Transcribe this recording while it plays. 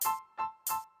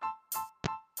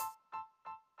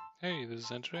Hey, this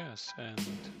is Andreas, and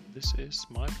this is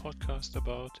my podcast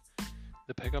about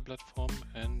the Pega platform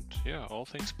and all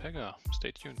things Pega.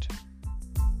 Stay tuned.